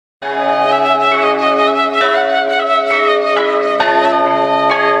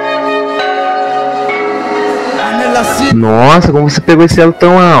Nossa, como você pegou esse elo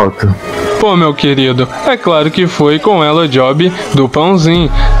tão alto? Pô, meu querido, é claro que foi com ela job do Paozin.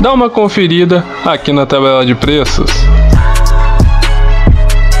 Dá uma conferida aqui na tabela de preços.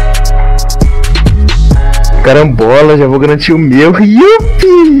 Carambola, já vou garantir o meu.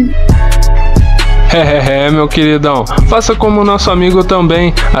 Yupi! Meu queridão, faça como o nosso amigo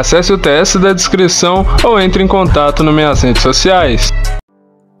também. Acesse o TS da descrição ou entre em contato nas minhas redes sociais.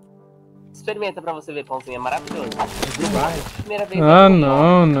 Experimenta pra você ver, Paozin, é maravilhoso. Primeira vez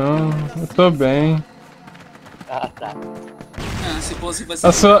Não, eu tô bem. Ah, tá. Se fosse, vai ser...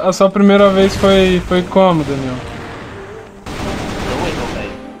 A sua primeira vez foi como, Daniel?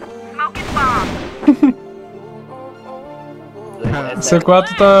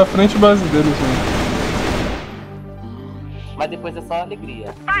 C4 tá à frente base deles, né? Mas depois é só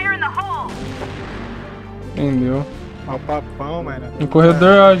alegria. Entendeu? Ó o papão, mano. No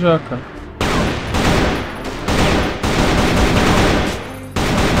corredor A já, cara.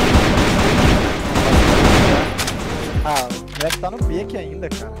 Ah, o moleque tá no B aqui ainda,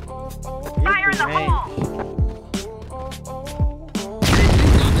 cara.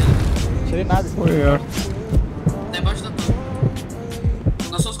 Não tirei nada. Foi, ó. Tá embaixo da torre.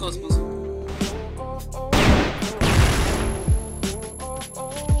 Nas suas costas, Paozin.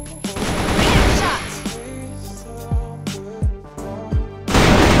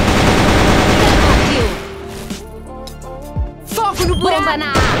 Fogo no buraco! Bomba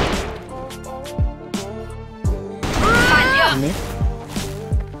na A!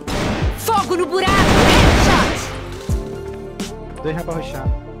 Fogo no buraco! Headshot! 2 rampa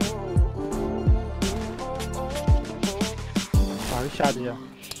rushando. Tá rushado já.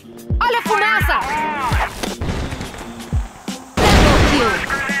 Olha a fumaça! Double kill!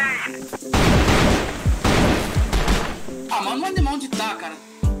 Ah, mano, não é onde tá, cara.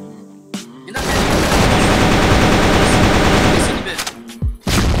 Ainda bem.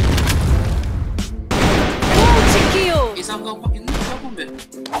 Multi-kill! Esse é o galpão B.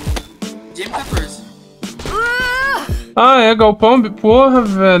 GM14. Ah, é galpão? Porra,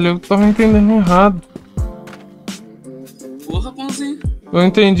 velho, eu tava entendendo errado. Porra, Paozin. Eu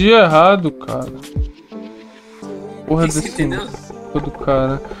entendi errado, cara. Porra Você desse entendeu? do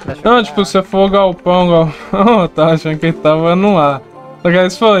cara. Não, tipo, se for galpão, eu tava achando que ele tava no A. Só que aí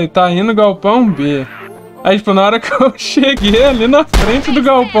você falou, ele tá indo galpão B. Aí, tipo, na hora que eu cheguei ali na frente do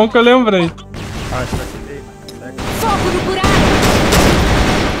galpão que eu lembrei. Ah, acho que acertei. Fogo no buraco!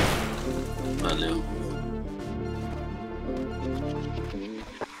 Valeu.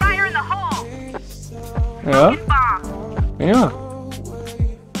 É? Vem, ó.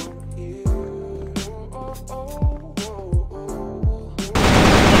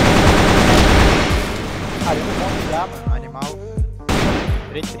 Ali no bomb já, mano. Animal.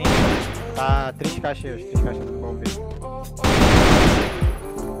 330. Tá 3 caixas. 3 caixas do bomb.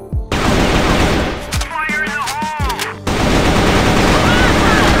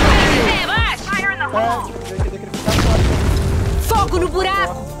 Fogo no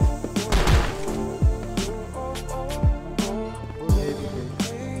buraco!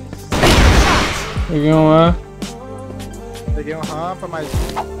 Peguei um A. Peguei um rampa, mais um.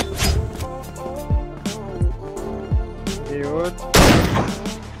 Peguei outro.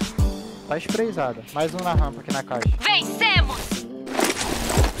 Tá sprayzada. Mais um na rampa aqui na caixa. Vencemos!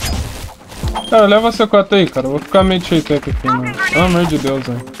 Cara, leva a C4 aí, cara. Eu vou ficar meio cheio-tech aqui, mano. Pelo amor de Deus,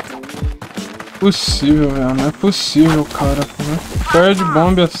 velho. Possível, velho. Não é possível, cara. Não perde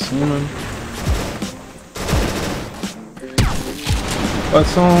bomba assim, mano.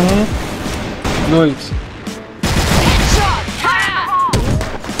 Passam 1, 2.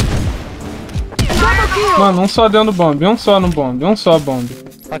 Mano, um só dentro do bombe. Um só no bombe. Um só bombe.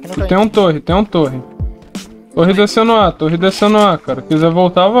 Tem um torre, tem um torre. Torre descendo A, torre descendo A, cara. Quiser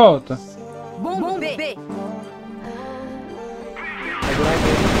voltar, volta. Bom B!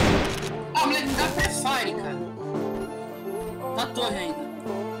 Ah, moleque, dá pré-fire, cara. Na torre ainda.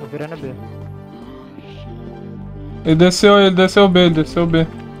 Tô virando B. Ele desceu B, ele desceu B.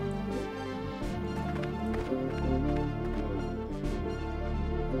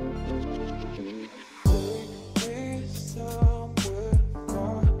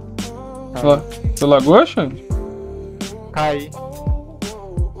 Você lagou, Xande? Caí.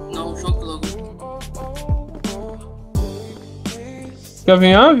 Não, jogo logo. Quer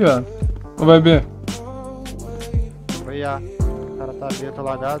vir A, viado? Ou vai B? Foi A. O cara tá B, eu tô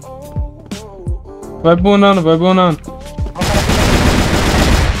lagado. Vai bunando, vai bunando.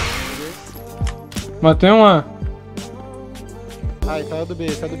 Matei um A. Ah, então é do B,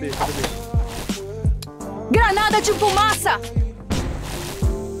 esse é do B, esse é do B. Granada de fumaça!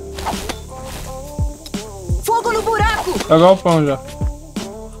 Fogo Fogo no buraco! Tá galpão já.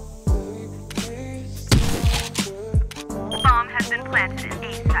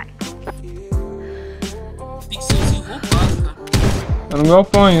 Pixelzinho roubado, cara. Tá no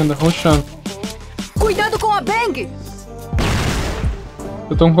galpão ainda, rushando. Cuidado com a Bang!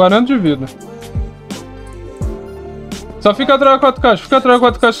 Eu tô com 40 de vida. Só fica atrás de 4 caixas,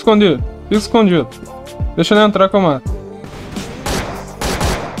 escondido. Fica escondido. Deixa ele entrar que eu mato.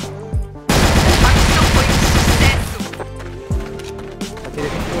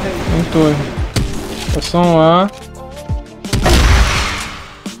 Tem torre. Passou um A.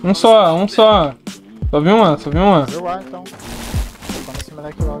 Um só A. Só vi um A. Deu A então. Toma esse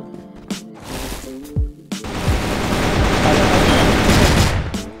moleque logo.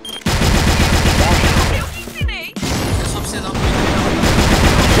 É só pra você não.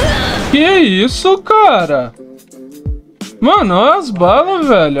 Que isso, cara? Mano, olha as balas,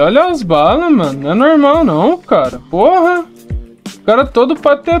 velho. Olha as balas, mano. Não é normal não, cara. Porra. O cara todo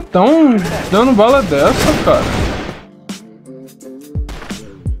patetão dando bala dessa, cara.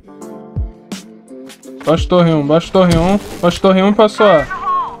 Baixa torre 1, baixa torre 1 e passou A.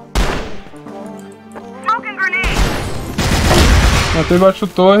 Matei baixo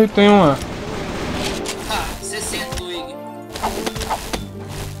torre e tem um A. Ah, 60 do Ig.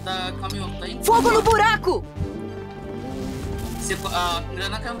 Tá, caminhão, tá aí? Fogo no buraco! A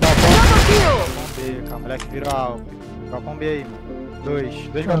grana caiu no Double kill! B, cara. O moleque virou alvo. Galpão B aí, mano. Dois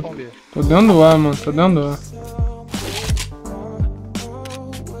galpão B. Tô dentro do A, mano. Tô dentro do A.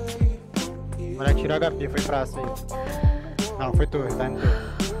 O moleque tirou HP, foi praça aí. Não, foi torre, tá indo torre.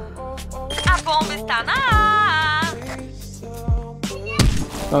 A bomba está na A!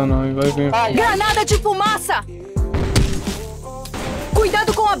 Tá não, e vai vir. Granada de fumaça!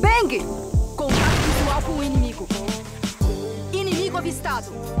 Cuidado com a Bang! Contato visual com o inimigo. Inimigo avistado.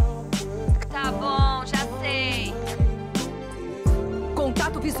 Tá bom, já sei.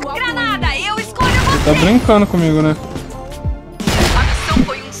 Contato visual Granada, com o eu escolho você! Ele tá brincando comigo, né? A missão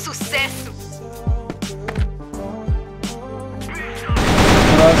foi um sucesso!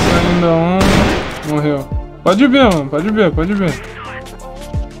 Praça ainda um. Morreu. Pode ver, mano. Pode ver.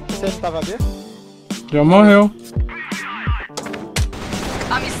 Você não tava B? Já morreu.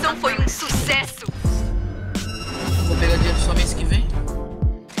 A missão foi um sucesso! Vou pegar dinheiro só mês que vem.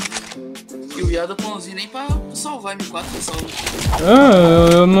 E o Yada Paozin nem pra salvar M4 não salva.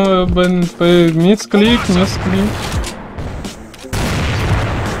 Eu não. Foi misclick.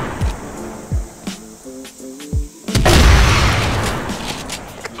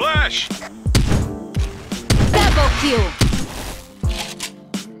 Flash! Double kill!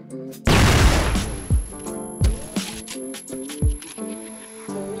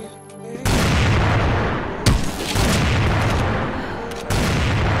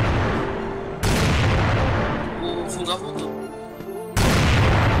 O Fundar voltou.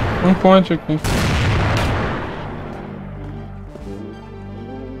 Um ponte aqui.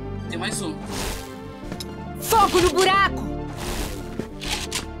 Tem mais um. Fogo no buraco!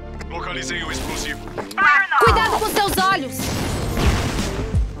 Localizei o explosivo. Cuidado com seus olhos!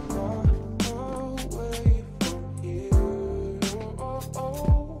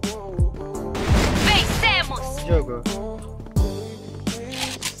 Vencemos! Jogou.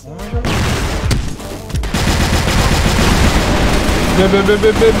 B.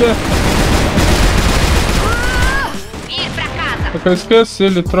 Ir pra casa! Só que eu esqueci,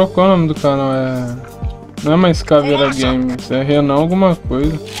 ele trocou o nome do canal. Não é mais Caveira Games, é Renan alguma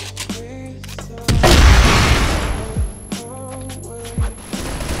coisa.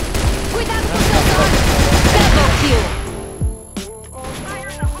 Cuidado com seus olhos! Double kill!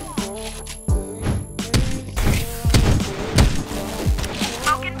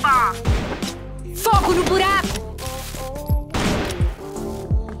 Fogo no buraco!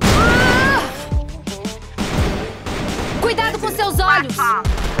 Cuidado com seus olhos!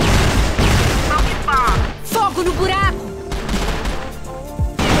 Fogo no buraco!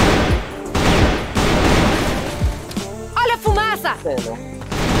 Olha a fumaça!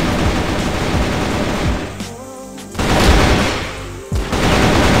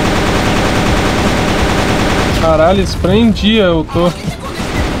 Caralho, eles prendia, eu tô. Double kill!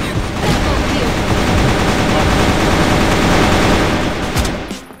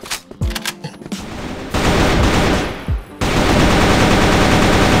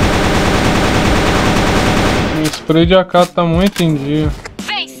 O spray de AK tá muito em dia.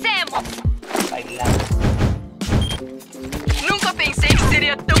 Vencemos! Vai lá. Nunca pensei que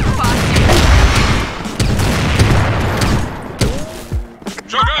seria tão fácil!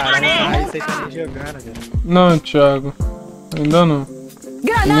 Caralho, você tá nem jogando, velho. Não, Thiago. Ainda não.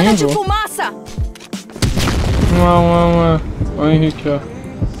 Granada Nem de vou. fumaça! Ó o Henrique, ó.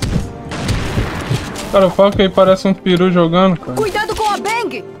 Cara, eu falo que aí parece um peru jogando, cara. Cuidado com a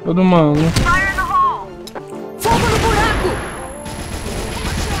bang! Todo maluco. Fire no hole! Fogo no buraco!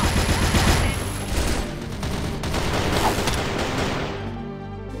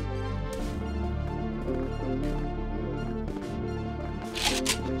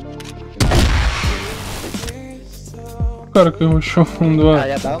 O cara que rushou fundo, ó. Ah,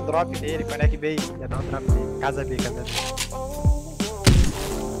 ia dar um drop nele, conect B. Ia dar um drop nele. Casa B, casa B.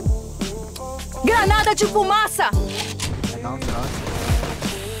 Granada de fumaça! Ia dar um drop.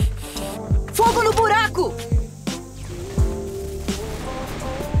 Fogo no buraco!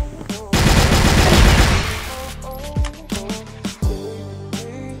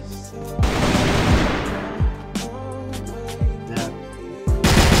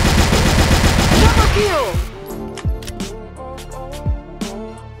 Double kill!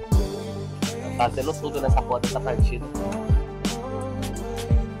 Fazendo tudo nessa porra dessa partida.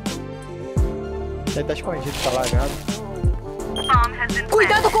 Ele tá escondido, tá lagado.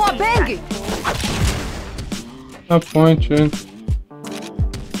 Cuidado com a bang! Na ponte, hein.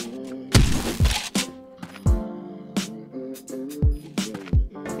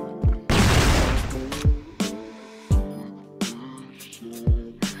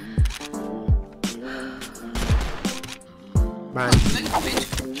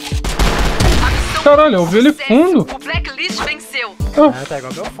 Caralho, eu vi ele fundo. O Blacklist venceu. Ah, tá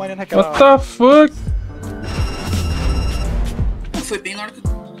igual meu fone naquela What the fuck? Foi bem na hora que...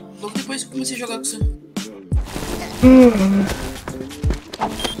 Logo depois que eu comecei a jogar com você.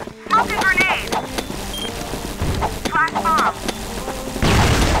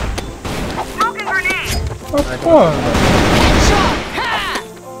 Ah, porra.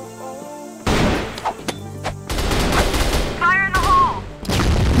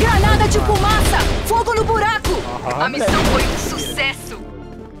 Granada de fumaça! Fogo no buraco! A missão foi um sucesso!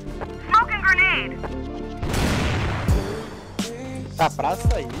 Tá pra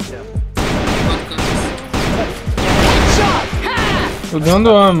sair, já. Tô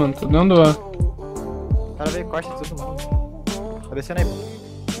dando A, mano. Tô dando A. O cara veio costa de todo mundo. Tá descendo aí,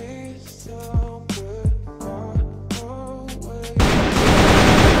 pô.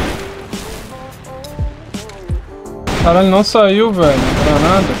 Caralho, não saiu, velho.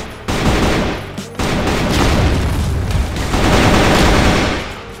 Granada.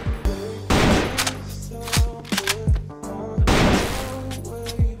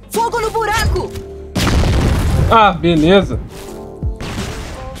 Fogo no buraco! Ah, beleza.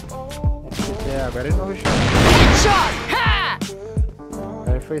 É, agora ele não rushou. Shot!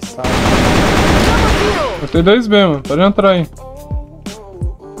 Agora ele foi salvo. Double kill! Botei 2B, mano. Pode entrar aí.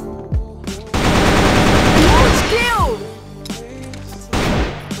 Kill!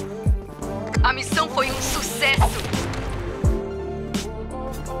 A missão foi um sucesso!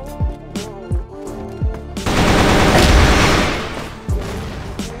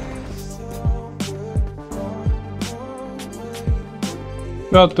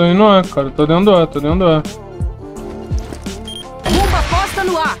 Já tô indo A, cara. Tô dentro A, tô dentro A. Bomba posta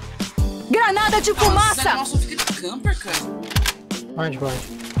no ar! Granada de fumaça! Nossa, fica de camper, cara. Onde vai?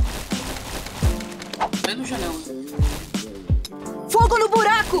 Sai no janela. Fogo no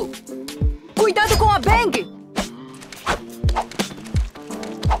buraco! Cuidado com a bang!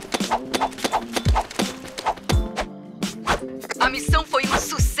 A missão foi um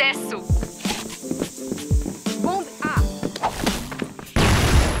sucesso! Bomba A!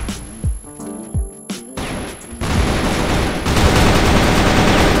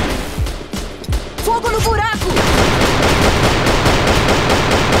 Fogo no buraco!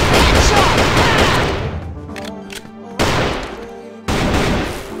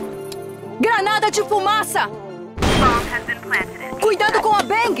 Granada de fumaça! Cuidado com a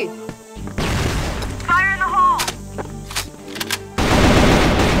bang! Fire in the hole!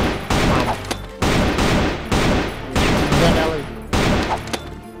 Janela aí.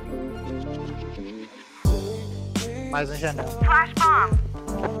 Mais um janela.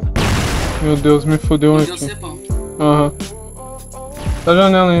 Meu Deus, me fodeu Meu Deus, aqui. você é bom. Aham. Tá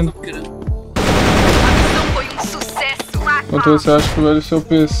janela ainda. A missão foi um sucesso! Quanto você acha que vale seu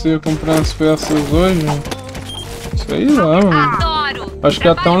PC comprar as peças hoje? Sei lá, mano. Adoro! Acho que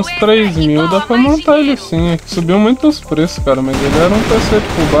até uns 3 mil dá pra montar ele sim. É que subiu muito os preços, cara. Mas ele era um PC,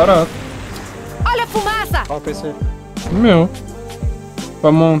 tipo, barato. Olha a fumaça! Qual o PC? Meu.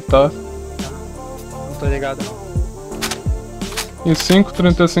 Pra montar. Não tô ligado não. i5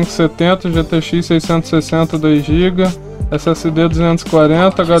 3570, GTX 660 2GB, SSD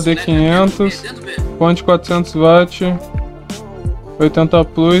 240, HD 500, fonte 400 W, 80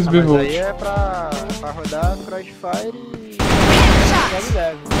 Plus, Ah, mas bivolt. aí é pra Vai rodar Crossfire e...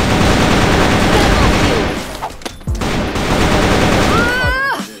 leve.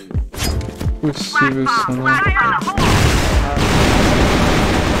 Possível isso não.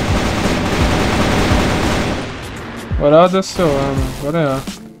 Agora desceu lá, mano. Agora é A.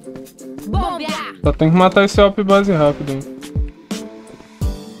 Só tem que matar esse op base rápido, hein.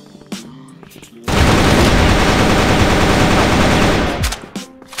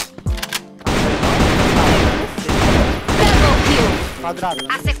 Quadrado.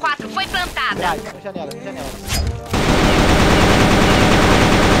 A C4 foi plantada. Janela.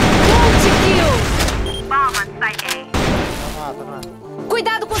 Multi-kill. Tá nada.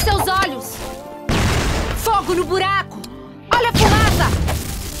 Cuidado com seus olhos. Fogo no buraco. Olha a fumaça.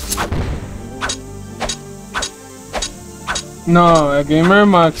 Não, é Gamer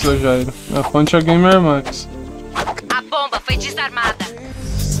Max, ô Jairo. A fonte é Gamer Max. A bomba foi desarmada.